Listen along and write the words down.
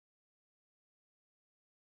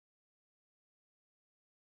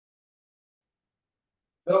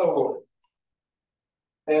So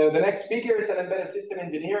the next speaker is an embedded system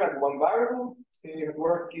engineer at OneVariable. He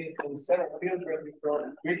worked in several fields ranging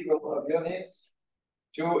from critical avionics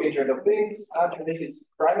to Internet of Things, and he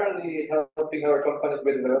is primarily helping our companies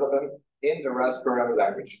with development in the Rust programming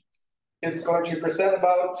language. He's going to present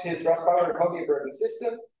about his Rust-powered Hobby operating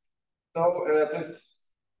system. So please,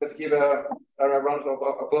 let's give a round of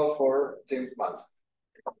applause for James Munns.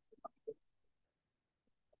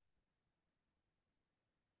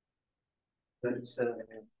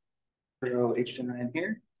 Throw HTML in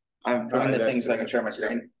here. I'm trying the things so I can share my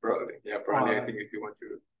screen. Probably, yeah, probably. I think if you want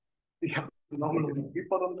to. Yeah, normally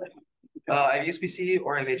people don't. I have USB-C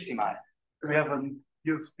or I have HDMI. We have a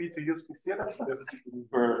USB to USB-C.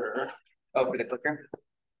 For the clicker.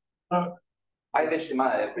 I have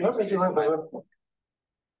HDMI.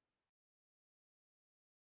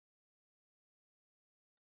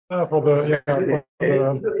 For the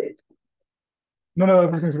no,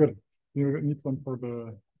 everything's good. You need one for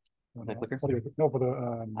the clicker? No, for the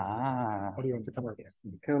audio and the camera.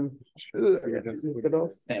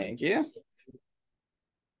 Thank you.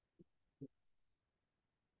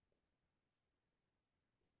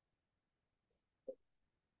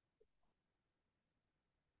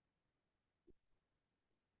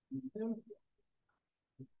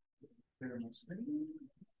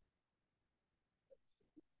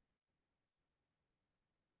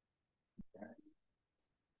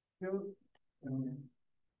 You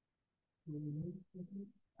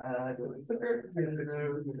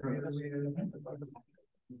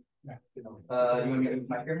want me to use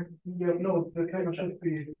my camera? Yeah, no, the camera should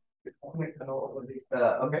be connected already.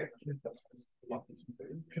 Okay.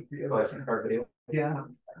 Should be Oh, I should start video. Yeah.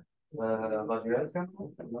 Love your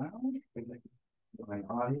example. My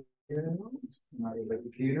audio, my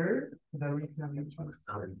computer. Then we can use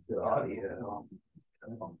The audio.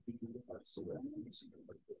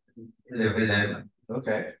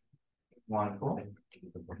 Okay. Wonderful.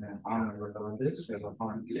 I'm going to work on this.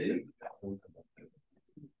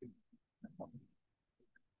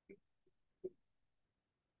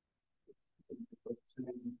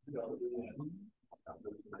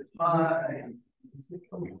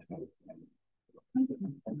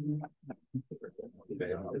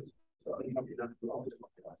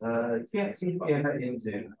 Can't see camera in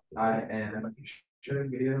Zoom. I am sharing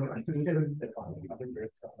video. I can get it.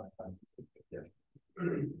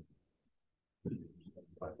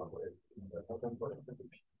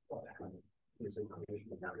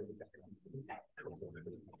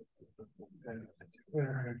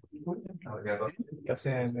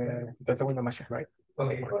 That's a window machine, right?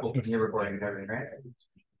 Okay, cool. You're recording everything, right?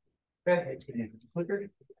 Okay. Clicker.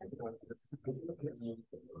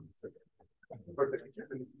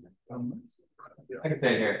 I can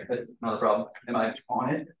stay here. That's not a problem. Am I on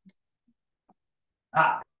it?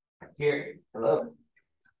 Here. Hello.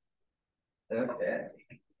 Okay.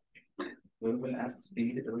 Moving at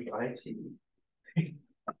speed at RIOT.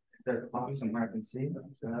 There's somewhere I can see.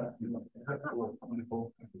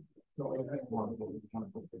 Wonderful.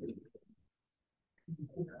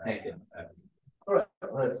 Thank you. All right.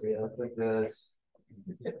 Let's see. I'll click this.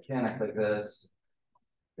 Can I click this?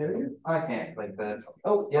 I can't click this.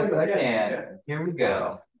 Oh, yes, but I can. Here we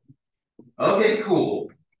go. Okay, cool.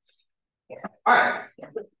 All right.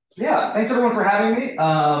 Yeah, thanks everyone for having me.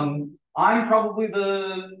 I'm probably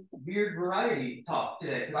the weird variety talk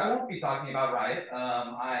today because I won't be talking about Riot.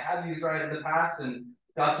 I have used Riot in the past and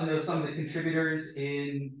got to know some of the contributors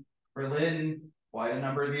in Berlin quite a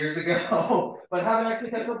number of years ago, but haven't actually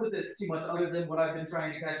kept up with it too much other than what I've been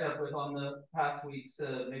trying to catch up with on the past weeks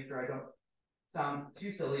to make sure I don't sound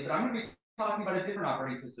too silly. But I'm going to be talking about a different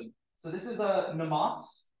operating system. So this is a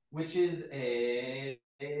MnemOS, which is I'm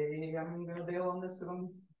going to bail on this because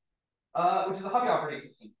which is a hobby operating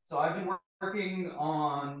system. So I've been working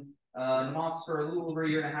on MnemOS for a little over 1.5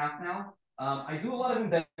 years now. I do a lot of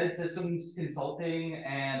embedded systems consulting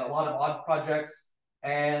and a lot of odd projects.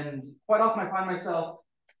 And quite often I find myself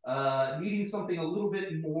needing something a little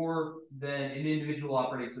bit more than an individual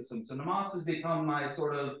operating system. So MnemOS has become my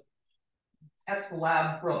sort of test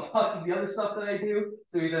lab for a lot of the other stuff that I do.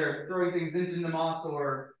 So either throwing things into MnemOS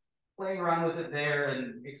or playing around with it there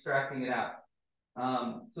and extracting it out.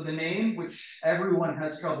 So the name, which everyone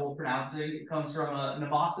has trouble pronouncing, comes from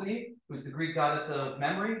Mnemosyne, who's the Greek goddess of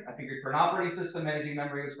memory. I figured for an operating system, managing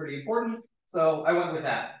memory was pretty important. So I went with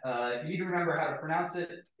that. If you need to remember how to pronounce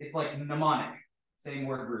it, it's like mnemonic, same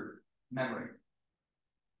word root, memory.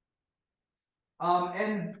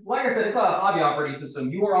 And like I said, it's a hobby operating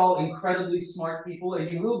system. You are all incredibly smart people,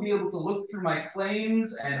 and you will be able to look through my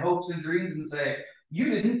claims and hopes and dreams and say, you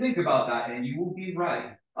didn't think about that, and you will be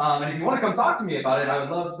right. And if you want to come talk to me about it, I would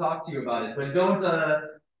love to talk to you about it. But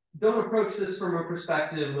don't approach this from a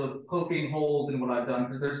perspective of poking holes in what I've done,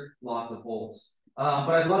 because there's lots of holes. But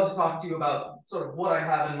I'd love to talk to you about sort of what I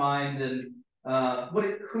have in mind and what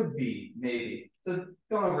it could be, maybe. So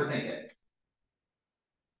don't overthink it.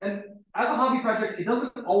 And as a hobby project, it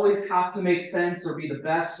doesn't always have to make sense or be the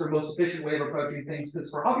best or most efficient way of approaching things, because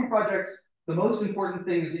for hobby projects, the most important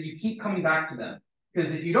thing is that you keep coming back to them.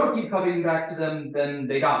 Because if you don't keep coming back to them, then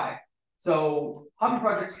they die. So hobby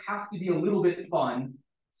projects have to be a little bit fun,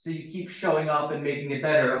 so you keep showing up and making it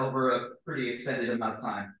better over a pretty extended amount of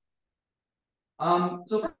time.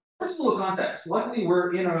 So first, a little context. Luckily,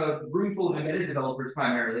 we're in a room full of embedded developers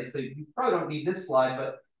primarily, so you probably don't need this slide,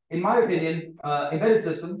 but in my opinion, embedded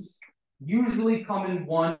systems usually come in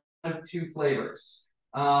one of two flavors.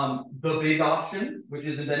 The big option, which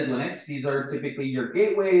is embedded Linux. These are typically your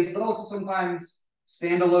gateways, but also sometimes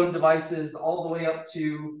standalone devices all the way up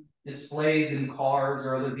to displays in cars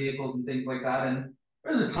or other vehicles and things like that. And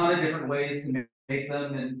there's a ton of different ways to make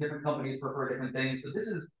them, and different companies prefer different things, but this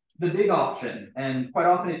is the big option. And quite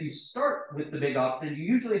often, if you start with the big option, you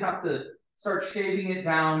usually have to start shaving it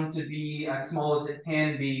down to be as small as it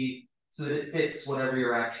can be so that it fits whatever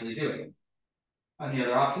you're actually doing. And the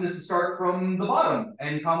other option is to start from the bottom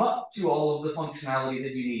and come up to all of the functionality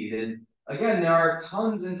that you need. And again, there are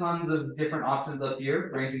tons and tons of different options up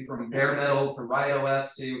here, ranging from bare metal to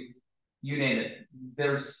RIOT to you name it.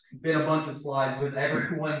 There's been a bunch of slides with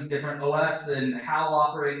everyone's different OS and HAL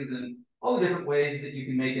offerings and all the different ways that you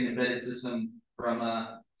can make an embedded system from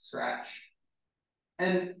scratch.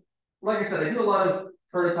 And like I said, I do a lot of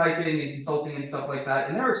prototyping and consulting and stuff like that.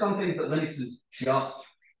 And there are some things that Linux is just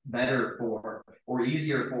better for or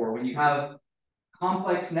easier for. When you have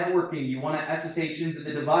complex networking, you want to SSH into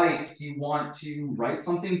the device, you want to write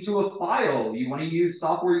something to a file, you want to use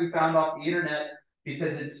software you found off the internet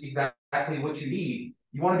because it's exactly what you need.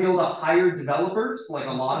 You want to be able to hire developers, like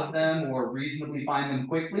a lot of them, or reasonably find them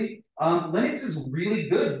quickly. Linux is really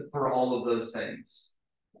good for all of those things.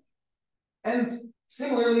 And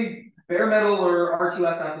similarly, bare metal or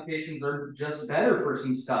R2S applications are just better for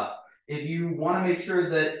some stuff. If you want to make sure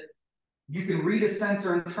that you can read a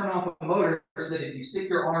sensor and turn off a motor so that if you stick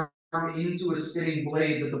your arm into a spinning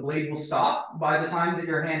blade, that the blade will stop by the time that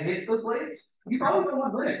your hand hits those blades, you probably don't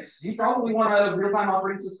want Linux. You probably want a real-time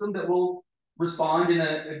operating system that will respond in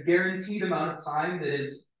a guaranteed amount of time that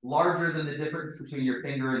is larger than the difference between your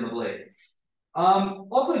finger and the blade.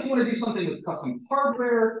 Also, if you want to do something with custom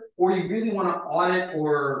hardware, or you really want to audit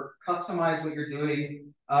or customize what you're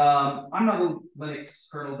doing, I'm not a Linux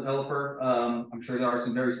kernel developer. I'm sure there are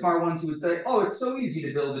some very smart ones who would say, oh, it's so easy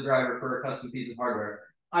to build a driver for a custom piece of hardware.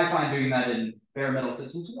 I find doing that in bare metal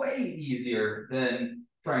systems way easier than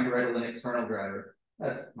trying to write a Linux kernel driver.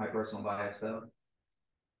 That's my personal bias, though.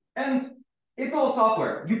 And it's all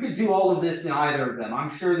software. You could do all of this in either of them.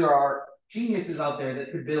 I'm sure there are geniuses out there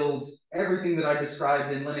that could build everything that I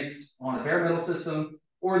described in Linux on a bare metal system,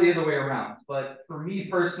 or the other way around. But for me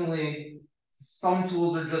personally, some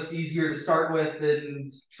tools are just easier to start with,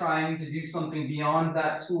 and trying to do something beyond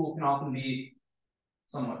that tool can often be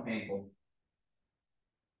somewhat painful.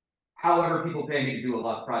 However, people pay me to do a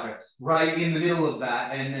lot of projects right in the middle of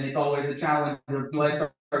that, and then it's always a challenge of, do I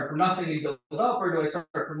start from nothing and build up, or do I start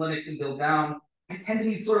from Linux and build down? I tend to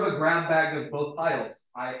need sort of a grab bag of both piles.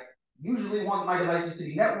 I usually want my devices to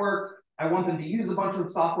be networked. I want them to use a bunch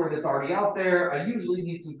of software that's already out there. I usually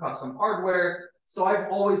need some custom hardware. So I've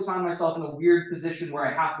always found myself in a weird position where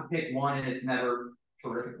I have to pick one, and it's never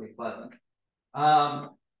terrifically pleasant.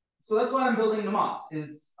 So that's why I'm building MnemOS,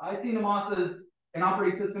 is I see MnemOS as an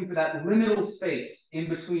operating system for that liminal space in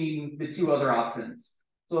between the two other options.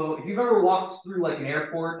 So if you've ever walked through like an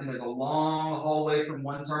airport and there's a long hallway from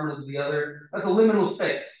one terminal to the other, that's a liminal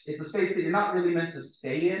space. It's a space that you're not really meant to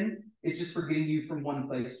stay in. It's just for getting you from one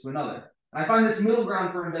place to another. And I find this middle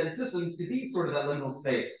ground for embedded systems to be sort of that liminal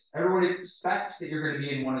space. Everyone expects that you're going to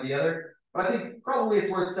be in one or the other, but I think probably it's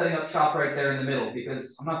worth setting up shop right there in the middle,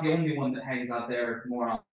 because I'm not the only one that hangs out there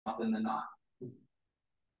more often than not.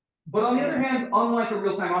 But on the other hand, unlike a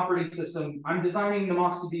real-time operating system, I'm designing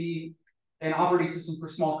MnemOS to be an operating system for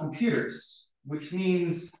small computers, which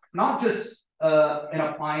means not just an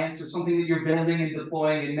appliance or something that you're building and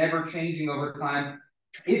deploying and never changing over time.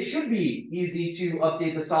 It should be easy to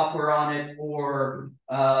update the software on it, or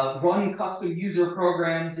run custom user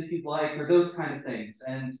programs if you'd like, or those kind of things.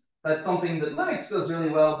 And that's something that Linux does really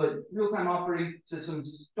well, but real-time operating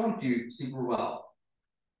systems don't do super well.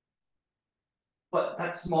 But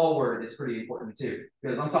that small word is pretty important too,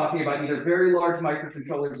 because I'm talking about either very large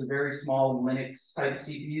microcontrollers or very small Linux type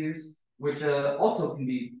CPUs. which also can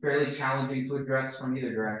be fairly challenging to address from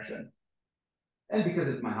either direction. And because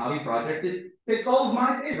it's my hobby project, it picks all of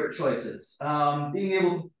my favorite choices. Being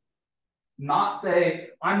able to not say,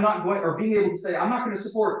 I'm not going, or being able to say, I'm not going to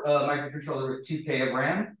support a microcontroller with 2K of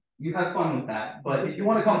RAM. You have fun with that. But if you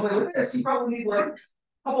want to come play with this, you probably need like a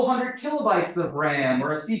couple hundred kilobytes of RAM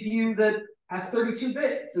or a CPU that has 32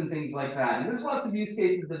 bits and things like that. And there's lots of use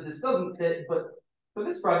cases that this doesn't fit, but for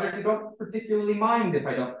this project, I don't particularly mind if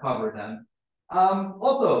I don't cover them.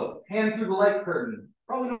 Also, hand through the light curtain.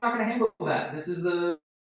 Probably not going to handle that. This is a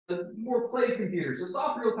more play computer, so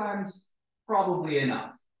soft real time's probably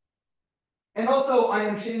enough. And also, I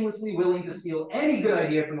am shamelessly willing to steal any good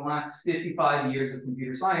idea from the last 55 years of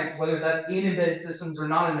computer science, whether that's in embedded systems or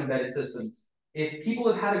not in embedded systems. If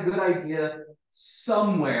people have had a good idea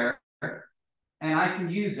somewhere and I can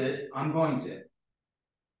use it, I'm going to.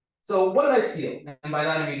 So what did I steal? And by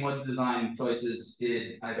that I mean, what design choices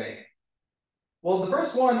did I make? Well, the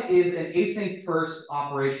first one is an async first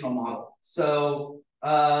operational model. So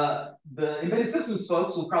the embedded systems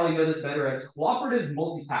folks will probably know this better as cooperative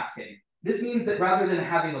multitasking. This means that rather than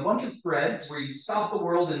having a bunch of threads where you stop the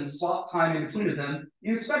world and swap time in between of them,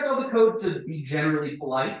 you expect all the code to be generally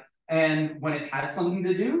polite. And when it has something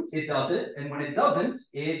to do, it does it. And when it doesn't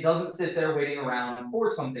sit there waiting around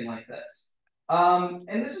for something like this.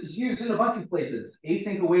 And this is used in a bunch of places.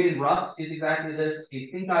 Async await in Rust is exactly this.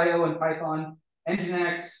 Async IO in Python.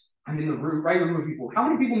 Nginx, I'm in the right room of people. How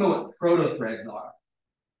many people know what proto-threads are?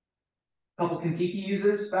 A couple Kentucky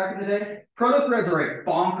users back in the day. Proto-threads are a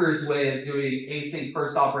bonkers way of doing async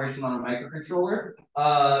first operation on a microcontroller,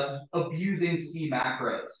 abusing C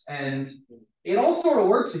macros. And it all sort of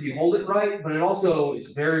works if you hold it right, but it also is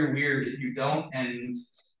very weird if you don't. And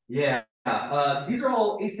yeah, these are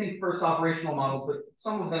all async first operational models, but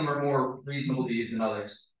some of them are more reasonable to use than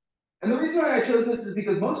others. And the reason why I chose this is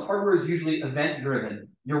because most hardware is usually event-driven.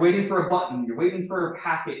 You're waiting for a button, you're waiting for a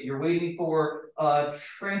packet, you're waiting for a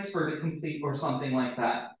transfer to complete or something like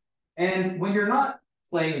that. And when you're not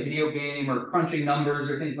playing a video game or crunching numbers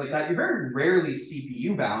or things like that, you're very rarely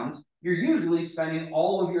CPU bound. You're usually spending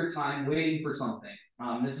all of your time waiting for something.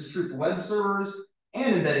 This is true for web servers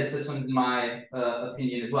and embedded systems, in my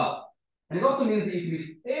opinion, as well. And it also means that you can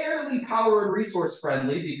be fairly power and resource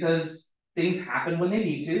friendly because things happen when they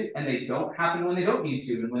need to, and they don't happen when they don't need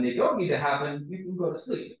to. And when they don't need to happen, you can go to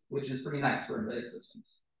sleep, which is pretty nice for embedded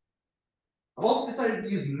systems. I've also decided to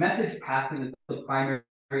use message passing as the primary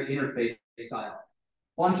interface style.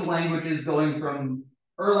 Bunch of languages going from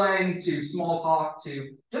Erlang to Smalltalk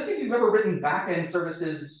to just if you've ever written backend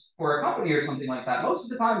services for a company or something like that, most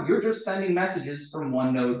of the time you're just sending messages from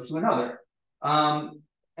one node to another.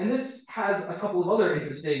 And this has a couple of other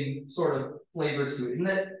interesting sort of flavors to it, in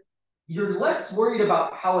that you're less worried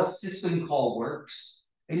about how a system call works,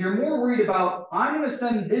 and you're more worried about, I'm going to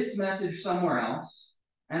send this message somewhere else,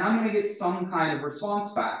 and I'm going to get some kind of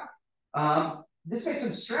response back. This makes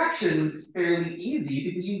abstraction fairly easy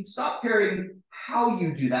because you stop caring how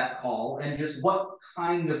you do that call and just what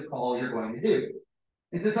kind of call you're going to do.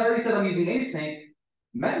 And since I already said I'm using async,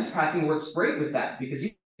 message passing works great with that because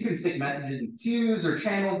you can stick messages in queues or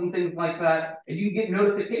channels and things like that, and you can get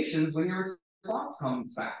notifications when your response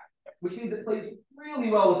comes back, which means it plays really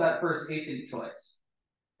well with that first async choice.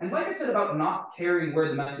 And like I said about not caring where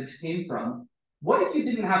the message came from, what if you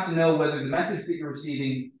didn't have to know whether the message that you're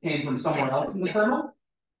receiving came from somewhere else in the kernel,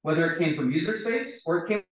 whether it came from user space, or it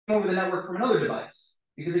came over the network from another device?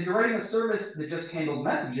 Because if you're writing a service that just handles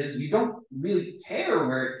messages, you don't really care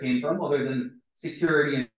where it came from other than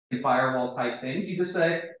security and firewall type things. You just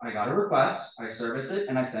say, I got a request, I service it,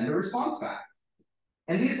 and I send a response back.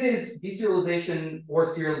 And these days, deserialization or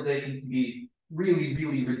serialization can be really,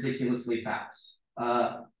 really ridiculously fast.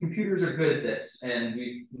 Computers are good at this, and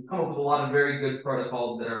we've come up with a lot of very good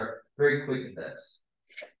protocols that are very quick at this.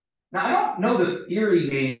 Now, I don't know the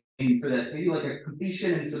theory name for this, maybe like a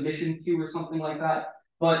completion and submission queue or something like that,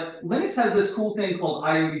 but Linux has this cool thing called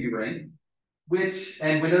IOU ring,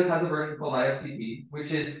 and Windows has a version called IOCP,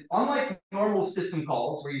 which is unlike normal system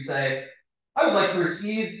calls where you say, I would like to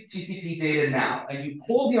receive TCP data now, and you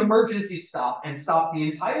pull the emergency stop and stop the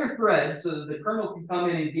entire thread so that the kernel can come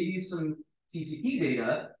in and give you some TCP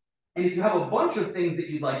data. And if you have a bunch of things that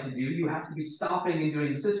you'd like to do, you have to be stopping and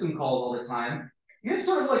doing system calls all the time. You have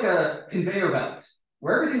sort of like a conveyor belt,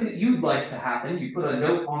 where everything that you'd like to happen, you put a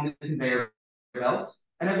note on the conveyor belt,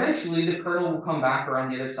 and eventually the kernel will come back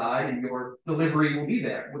around the other side and your delivery will be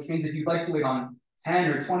there, which means if you'd like to wait on 10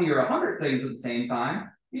 or 20 or 100 things at the same time,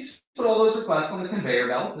 you just put all those requests on the conveyor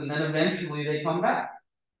belt, and then eventually they come back.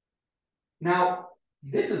 Now,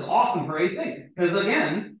 this is awesome for async, because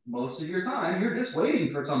again, most of your time, you're just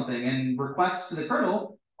waiting for something, and requests to the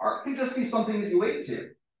kernel can just be something that you wait to.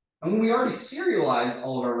 And when we already serialize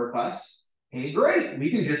all of our requests, hey, great, we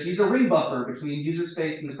can just use a ring buffer between user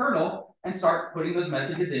space and the kernel and start putting those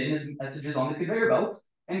messages in as messages on the conveyor belt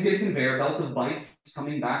and get a conveyor belt of bytes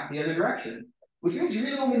coming back the other direction, which means you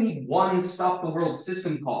really only need one stop the world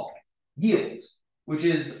system call, yield, which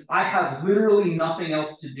is, I have literally nothing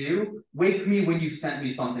else to do. Wake me when you've sent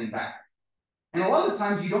me something back. And a lot of the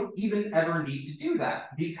times you don't even ever need to do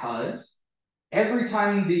that, because every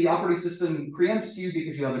time the operating system preempts you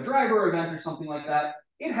because you have a driver event or something like that,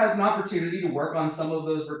 it has an opportunity to work on some of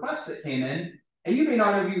those requests that came in, and you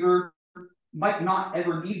might not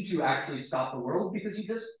ever need to actually stop the world because you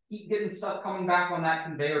just keep getting stuff coming back on that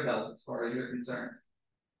conveyor belt as far as you're concerned.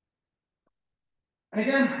 And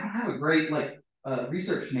again, I don't have a great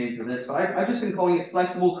research name for this, but I've just been calling it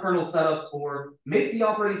flexible kernel setups, or make the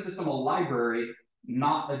operating system a library,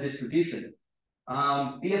 not a distribution.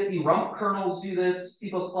 BSD rump kernels do this.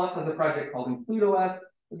 C++ has a project called IncludeOS.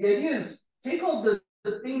 The idea is take all the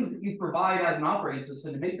things that you provide as an operating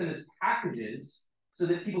system and make them as packages so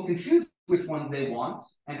that people can choose which ones they want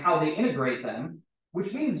and how they integrate them,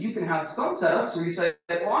 which means you can have some setups where you say,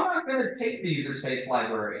 well, I'm not going to take the user space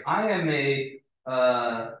library. I am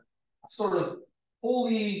a sort of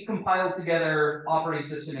fully compiled together operating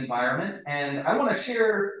system environment, and I want to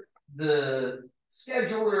share the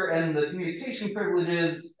scheduler and the communication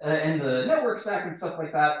privileges and the network stack and stuff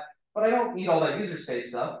like that, but I don't need all that user space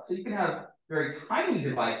stuff. So you can have very tiny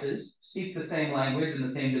devices speak the same language and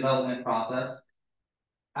the same development process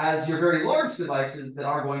as your very large devices that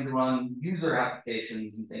are going to run user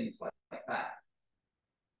applications and things like that.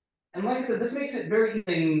 And like I said, this makes it very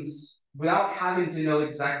things without having to know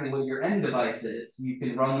exactly what your end device is. You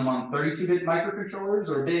can run them on 32-bit microcontrollers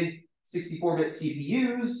or big 64-bit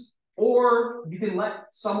CPUs, or you can let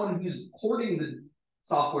someone who's porting the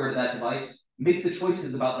software to that device make the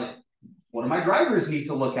choices about, like, what do my drivers need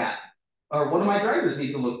to look at? Or what do my drivers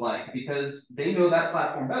need to look like? Because they know that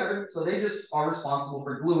platform better, so they just are responsible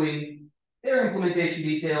for gluing their implementation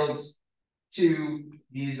details to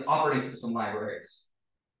these operating system libraries.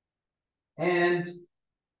 And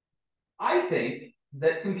I think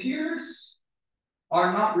that computers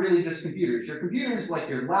are not really just computers. Your computers, like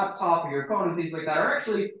your laptop or your phone and things like that, are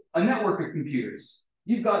actually a network of computers.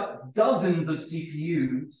 You've got dozens of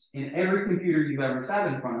CPUs in every computer you've ever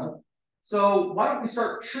sat in front of. So why don't we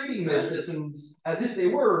start treating those systems as if they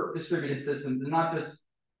were distributed systems and not just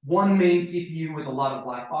one main CPU with a lot of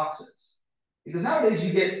black boxes? Because nowadays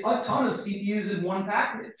you get a ton of CPUs in one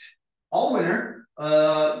package. Allwinner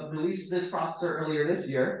released this processor earlier this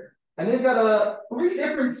year, and they've got 3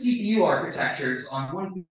 different CPU architectures on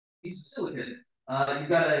one piece of silicon. You've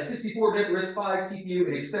got a 64-bit RISC-V CPU,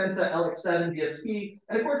 an Extensa LX7 DSP,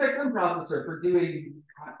 and a Cortex-M processor for doing,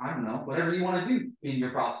 I don't know, whatever you want to do in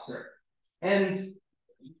your processor. And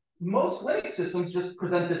most Linux systems just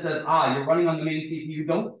present this as, you're running on the main CPU,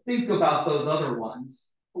 don't think about those other ones.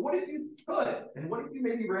 But what if you could? And what if you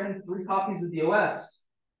maybe ran 3 copies of the OS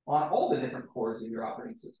on all the different cores of your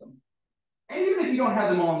operating system? And even if you don't have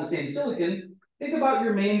them all on the same silicon, think about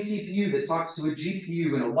your main CPU that talks to a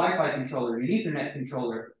GPU and a Wi-Fi controller and an Ethernet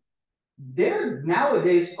controller. They're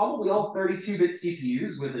nowadays probably all 32-bit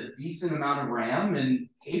CPUs with a decent amount of RAM and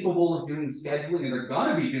capable of doing scheduling, and they're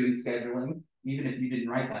going to be doing scheduling, even if you didn't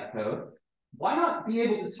write that code. Why not be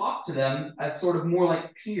able to talk to them as sort of more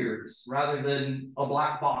like peers rather than a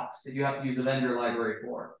black box that you have to use a vendor library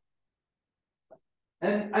for?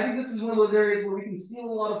 And I think this is one of those areas where we can steal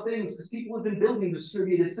a lot of things, because people have been building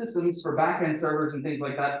distributed systems for backend servers and things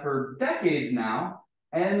like that for decades now.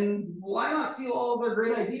 And why not steal all of their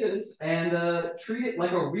great ideas and treat it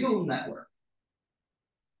like a real network?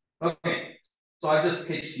 Okay, so I just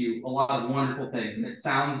pitched you a lot of wonderful things, and it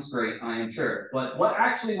sounds great, I am sure. But what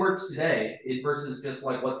actually works today versus just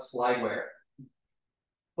like what's slideware?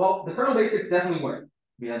 Well, the kernel basics definitely work.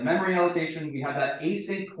 We have memory allocation. We have that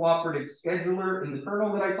async cooperative scheduler in the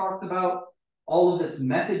kernel that I talked about. All of this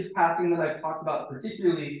message passing that I've talked about,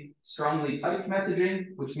 particularly strongly typed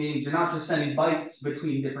messaging, which means you're not just sending bytes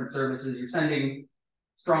between different services, you're sending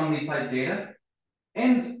strongly typed data.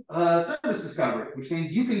 And service discovery, which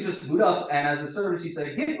means you can just boot up, and as a service, you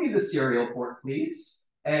say, give me the serial port, please.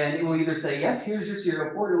 And it will either say, yes, here's your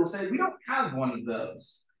serial port, or it will say, we don't have one of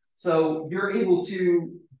those. So you're able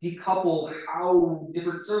to decouple how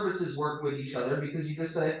different services work with each other, because you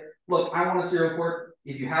just say, look, I want a serial port.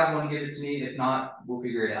 If you have one, give it to me. If not, we'll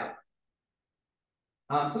figure it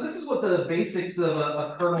out. So this is what the basics of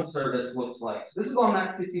a kernel service looks like. So this is on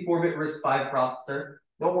that 64-bit RISC-V processor.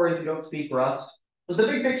 Don't worry if you don't speak Rust. But the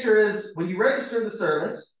big picture is when you register the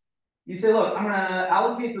service, you say, look, I'm going to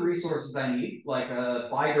allocate the resources I need, like a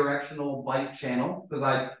bidirectional byte channel, because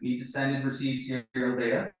I need to send and receive serial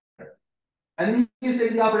data. And then you say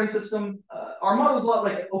to the operating system, our model is a lot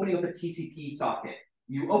like opening up a TCP socket.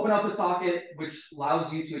 You open up a socket, which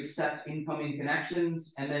allows you to accept incoming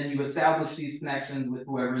connections, and then you establish these connections with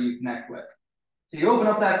whoever you connect with. So you open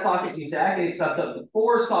up that socket, and you say, I can accept up to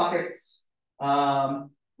 4 sockets.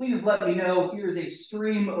 Please let me know, here's a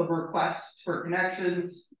stream of requests for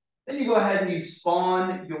connections. Then you go ahead and you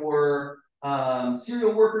spawn your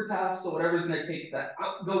serial worker tasks, so whatever's going to take that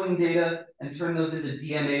outgoing data and turn those into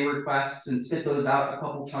DMA requests and spit those out a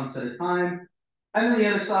couple chunks at a time. And then the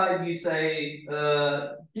other side, you say,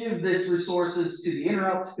 give this resources to the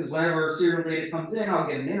interrupt, because whenever serial data comes in, I'll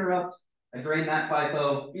get an interrupt. I drain that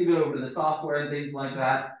FIFO, give it over to the software and things like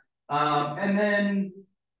that. And then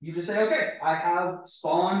you just say, okay, I have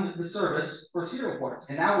spawned the service for serial ports.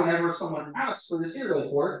 And now whenever someone asks for the serial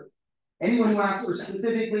port, anyone who asks for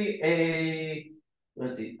specifically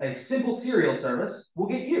a simple serial service will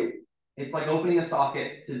get you. It's like opening a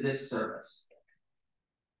socket to this service.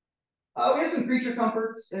 We have some creature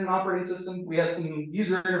comforts in an operating system. We have some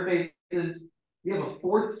user interfaces. We have a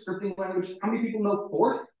Forth scripting language. How many people know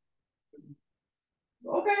Forth?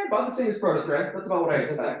 Okay, about the same as Proto-Threads. That's about what I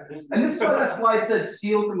expect. And this is why that slide said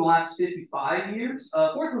steal from the last 55 years.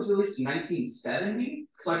 Forth was released in 1970,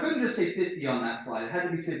 so I couldn't just say 50 on that slide. It had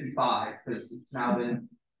to be 55 because it's now been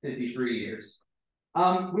 53 years.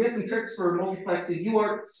 We have some tricks for multiplexing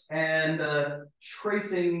UARTs and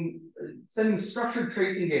sending structured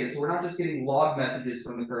tracing data. So we're not just getting log messages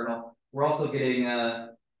from the kernel. We're also getting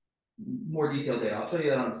more detailed data. I'll show you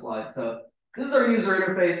that on the slide. So this is our user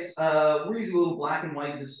interface. We're using a little black and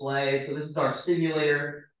white display. So this is our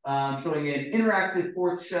simulator showing an interactive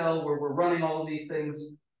Forth shell where we're running all of these things.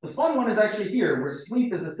 The fun one is actually here, where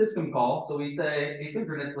sleep is a system call. So we say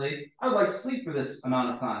asynchronously, I would like to sleep for this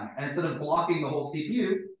amount of time. And instead of blocking the whole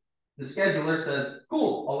CPU, the scheduler says,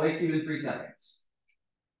 cool, I'll wake you in 3 seconds.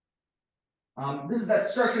 This is that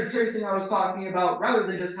structured tracing I was talking about. Rather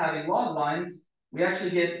than just having log lines, we actually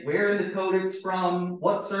get where in the code it's from,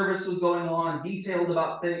 what service was going on, detailed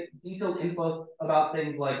info about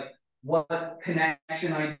things like what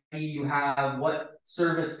connection ID you have, what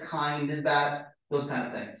service kind is that, those kind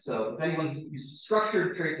of things. So if anyone's used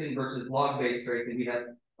structured tracing versus log-based tracing, we have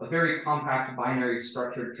a very compact binary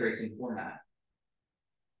structured tracing format.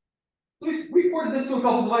 We ported this to a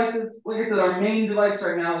couple devices. Like I said, our main device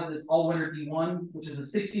right now is this Allwinner D1, which is a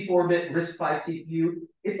 64-bit RISC-V CPU.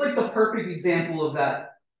 It's like the perfect example of that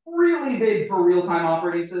really big for real-time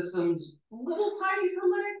operating systems, little tiny for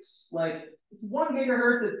Linux. Like it's 1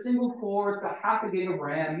 gigahertz at single core, it's got half a gig of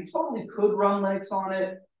RAM. You totally could run Linux on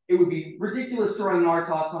it. It would be ridiculous to run an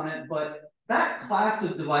RTOS on it, but that class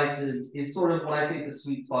of devices is sort of what I think the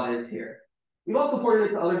sweet spot is here. We've also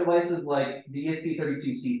ported it to other devices like the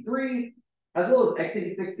ESP32C3, as well as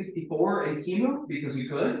x86-64 and QEMU, because we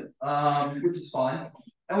could, which is fun.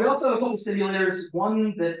 And we also have a couple simulators,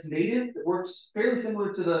 one that's native, that works fairly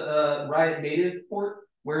similar to the RIOT native port,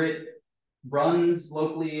 where it runs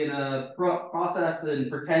locally in a process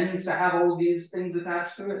and pretends to have all of these things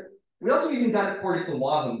attached to it. We also even got it ported to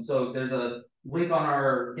WASM, so there's a link on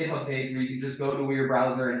our GitHub page where you can just go to your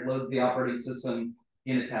browser and it loads the operating system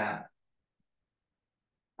in a tab.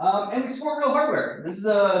 And we support real hardware. This is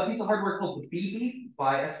a piece of hardware called the BB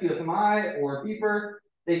by SQFMI or Beeper.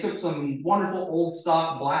 They took some wonderful old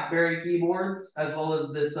stock BlackBerry keyboards, as well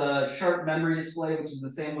as this sharp memory display, which is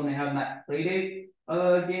the same one they have in that Playdate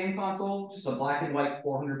game console, just a black and white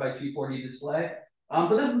 400 by 240 display.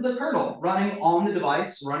 But this is the kernel running on the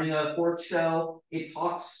device, running a Forth shell. It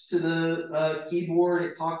talks to the keyboard.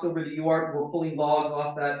 It talks over the UART. We're pulling logs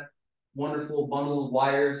off that wonderful bundle of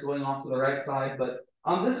wires going off to the right side. But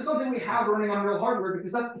this is something we have running on real hardware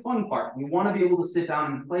because that's the fun part. We want to be able to sit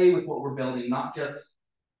down and play with what we're building, not just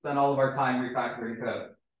spend all of our time refactoring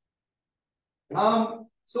code.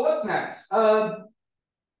 So what's next?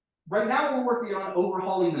 Right now we're working on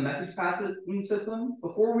overhauling the message passing system.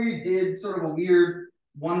 Before we did sort of a weird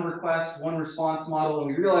one request, one response model, and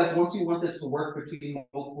we realized once we want this to work between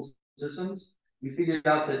multiple systems, we figured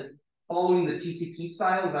out that following the TCP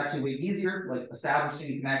style is actually way easier, like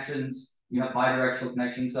establishing connections, you have bidirectional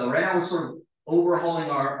connections. So right now we're sort of overhauling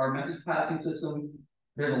our message passing system.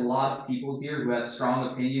 There's a lot of people here who have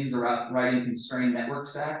strong opinions about writing constrained network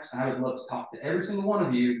stacks. And I would love to talk to every single one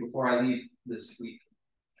of you before I leave this week.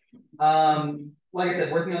 Like I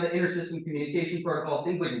said, working on the inter-system communication protocol,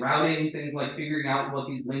 things like routing, things like figuring out what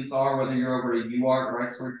these links are, whether you're over a UART or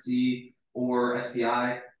I2C or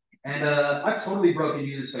SPI. And I've totally broken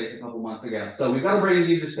user space a couple months ago. So we've got to bring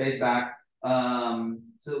user space back so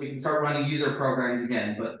that we can start running user programs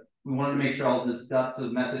again. But we wanted to make sure all this guts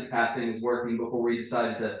of message passing was working before we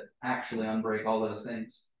decided to actually unbreak all those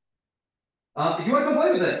things. If you want to come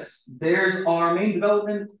play with this, there's our main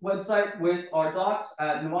development website with our docs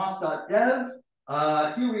at MnemOS.dev.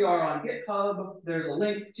 Here we are on GitHub. There's a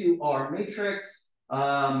link to our matrix.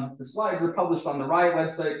 The slides are published on the RIOT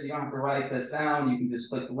website, so you don't have to write this down. You can just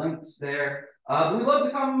click the links there. We'd love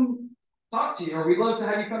to come talk to you, or we'd love to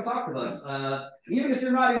have you come talk with us. Even if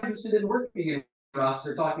you're not interested in working in Rust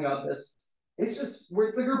or talking about this, it's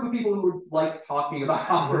a group of people who like talking about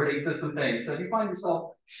operating system things. So if you find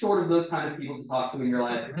yourself short of those kind of people to talk to in your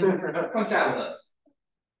life, come chat with us.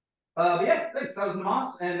 But yeah, thanks. That was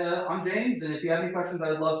MnemOS, and I'm James. And if you have any questions,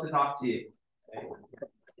 I'd love to talk to you.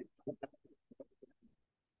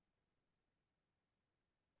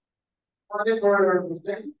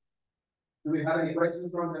 Do we have any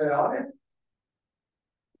questions from the audience?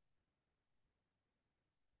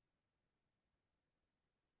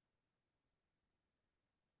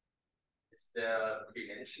 Is the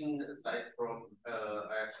prevention aside from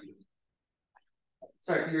IRQ?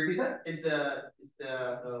 Sorry, can you repeat that? Is the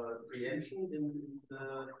preemption in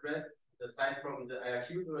the threads aside from the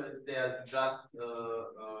IRQ, or they are just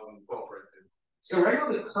cooperative? So right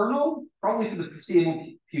now the kernel, probably for the foreseeable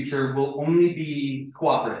future, will only be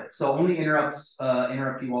cooperative. So only interrupt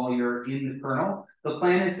you while you're in the kernel. The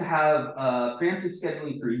plan is to have preemptive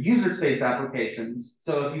scheduling for user space applications.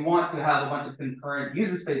 So if you want to have a bunch of concurrent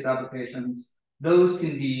user space applications, those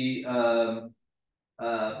can be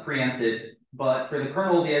preempted. But for the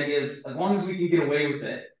kernel, the idea is as long as we can get away with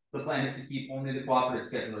it, the plan is to keep only the cooperative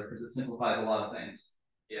scheduler because it simplifies a lot of things.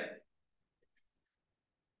 Yeah.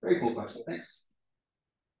 Very cool question. Thanks.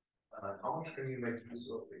 How much can you make use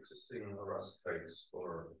of existing Rust tags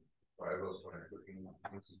for variables when clicking?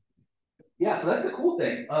 Yeah, so that's the cool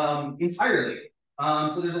thing. Entirely.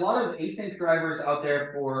 So there's a lot of async drivers out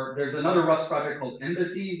there there's another Rust project called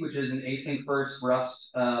Embassy, which is an async first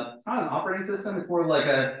Rust. It's not an operating system, it's more like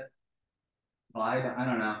a vibe. I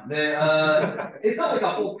don't know. It's not like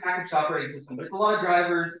a whole packaged operating system, but it's a lot of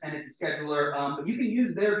drivers and it's a scheduler. But you can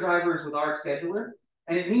use their drivers with our scheduler.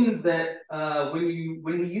 And it means that when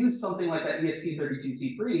we use something like that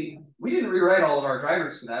ESP32C3, we didn't rewrite all of our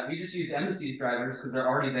drivers for that. We just used Embassy's drivers because they're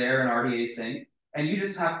already there and already async. And you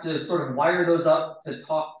just have to sort of wire those up to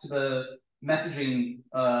talk to the messaging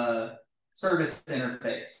service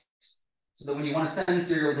interface. So that when you want to send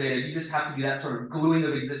serial data, you just have to do that sort of gluing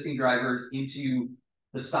of existing drivers into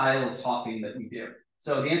the style of talking that we do.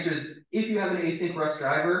 So the answer is, if you have an async Rust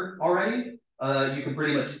driver already, you can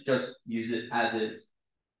pretty much just use it as is.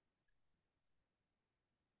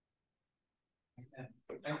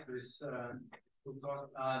 Thanks for this cool talk.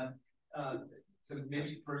 So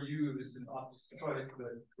maybe for you it was an obvious choice,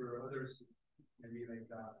 but for others, maybe like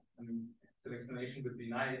some explanation would be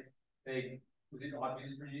nice. Like, was it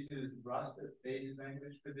obvious for you to Rust a base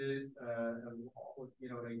language for this?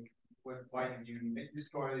 Why did you make this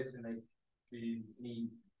choice? And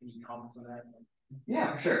any comments on that?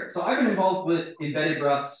 Yeah, for sure. So I've been involved with embedded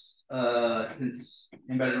Rust since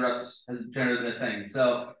embedded Rust has generally been a thing.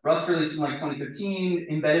 So Rust released in like 2015.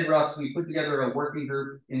 Embedded Rust, we put together a working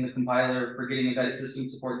group in the compiler for getting embedded system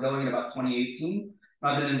support going in about 2018.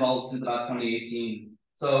 I've been involved since about 2018.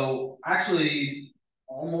 So actually,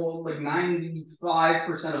 almost like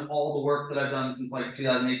 95% of all the work that I've done since like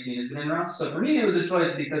 2018 has been in Rust. So for me, it was a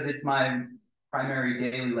choice because it's my primary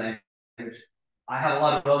daily language. I have a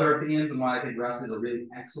lot of other opinions on why I think Rust is a really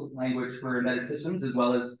excellent language for embedded systems, as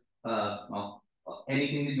well as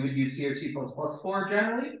anything that you would use C or C++ for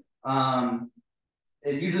generally. And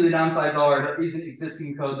usually the downsides are there isn't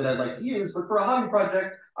existing code that I'd like to use, but for a hobby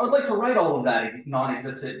project, I would like to write all of that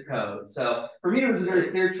non-existent code. So for me, it was a very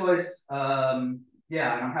clear choice.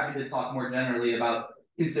 Yeah, and I'm happy to talk more generally about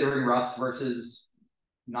considering Rust versus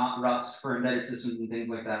not Rust for embedded systems and things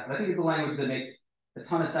like that. But I think it's a language that makes a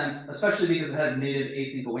ton of sense, especially because it has native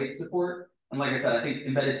async await support. And like I said, I think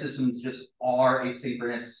embedded systems just are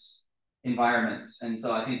asynchronous environments. And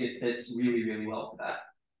so I think it fits really, really well for that.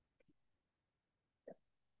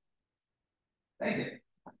 Thank you.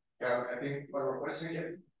 Yeah, I think one more question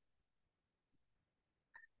here.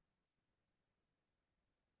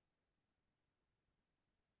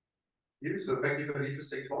 So thank you for the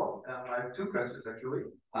interesting talk. I have two questions actually.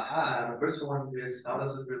 The first one is, how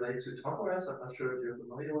does it relate to TalkOS? I'm not sure if you're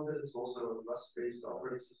familiar with it. It's also a Rust-based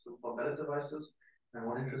operating system for embedded devices. And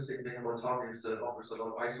one interesting thing about Talk is that it offers a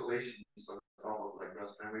lot of isolation, so like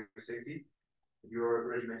Rust memory safety. You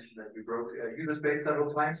already mentioned that you broke user space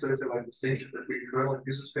several times. So is there like distinction between kernel and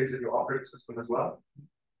user space in your operating system as well?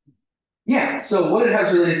 Yeah, so what it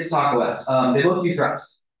has related to TalkOS, they both use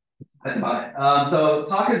Rust. That's about it. So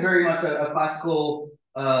Talk is very much a classical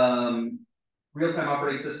real-time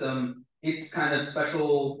operating system. Its kind of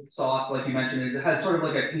special sauce, like you mentioned, is it has sort of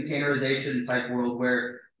like a containerization type world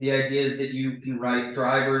where the idea is that you can write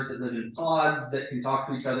drivers that live in pods that can talk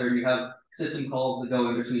to each other. You have system calls that go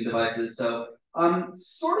in between devices. So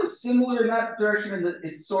sort of similar in that direction in that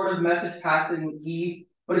it's sort of message passing key,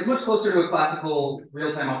 but it's much closer to a classical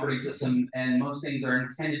real-time operating system, and most things are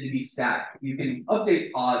intended to be static. You can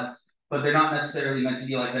update pods, but they're not necessarily meant to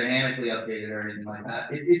be like dynamically updated or anything like that.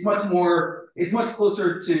 It's much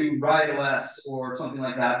closer to RIOT or something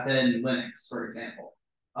like that than Linux, for example.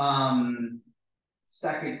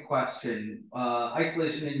 Second question,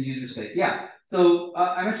 isolation in user space. Yeah, so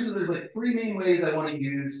I mentioned that there's like three main ways I want to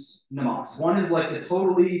use MnemOS. One is like the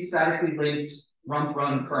totally statically linked run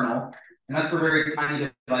kernel, and that's for very tiny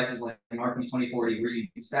devices like RP2040, where you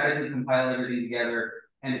statically compile everything together.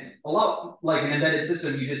 And it's a lot like an embedded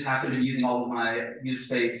system. You just happen to be using all of my user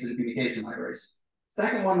space and communication libraries.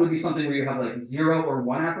 Second one would be something where you have like 0 or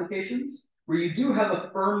 1 applications, where you do have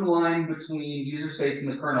a firm line between user space and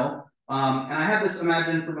the kernel. And I have this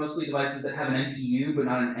imagined for mostly devices that have an MPU, but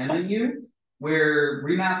not an MMU, where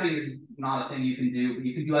remapping is not a thing you can do, but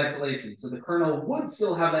you can do isolation. So the kernel would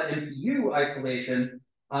still have that MPU isolation,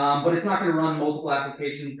 but it's not going to run multiple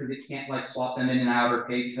applications because it can't like swap them in and out or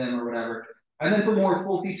page them or whatever. And then for more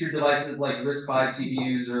full-featured devices like RISC-V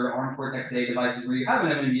CPUs or ARM Cortex-A devices where you have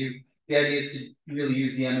an MMU, the idea is to really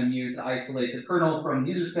use the MMU to isolate the kernel from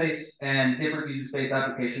user space and different user space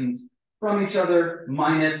applications from each other,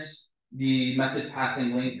 minus the message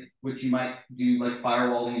passing link, which you might do like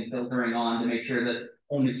firewalling and filtering on to make sure that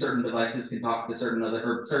only certain devices can talk to certain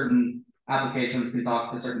certain applications can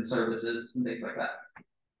talk to certain services and things like that.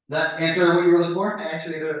 That answer what you were looking for?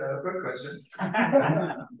 Actually, a quick question.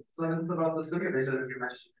 So this is about the simulator that you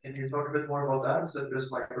mentioned. Can you talk a bit more about that? Is it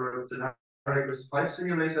just like a generic RISC-V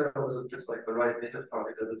simulator, or is it just like the right native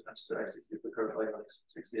target that attempts to execute the code like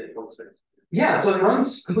 68.6? Yeah, so it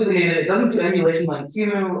runs completely native. It doesn't do emulation like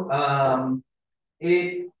QEMU.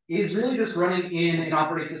 It is really just running in an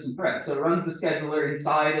operating system thread. So it runs the scheduler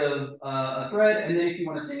inside of a thread, and then if you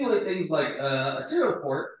want to simulate things like a serial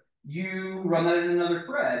port, you run that in another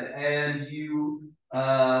thread, and you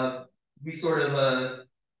we sort of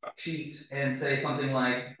cheat and say something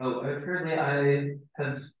like, "Oh, apparently I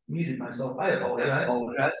have muted myself. I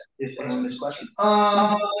apologize if anyone missed questions."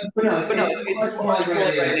 But no, it's much more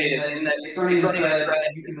native in that it's running a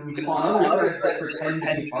thread. You can spawn other threads that pretend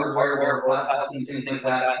to be hardware or classes and things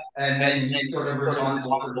like that, and then you sort of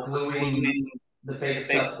responsible for gluing the fake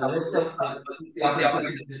stuff to real stuff. The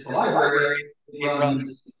operating system is just a library. It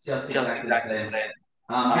runs just exactly the same.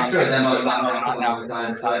 I can show a demo, not now because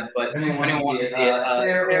I'm outside, but if anyone wants to see it,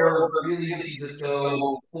 there, or really easy, just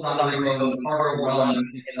go pull down the repo and hardware will run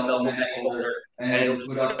in the development folder, and it'll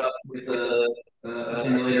boot up with a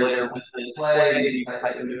simulator with the display, and you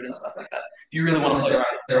type into it and stuff like that. If you really want to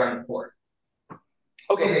play around with it.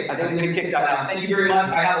 Okay, I think I'm gonna kick out now. Thank you very much.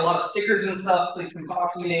 I have a lot of stickers and stuff. Please come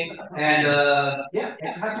talk to me. And yeah,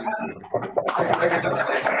 thanks for having me.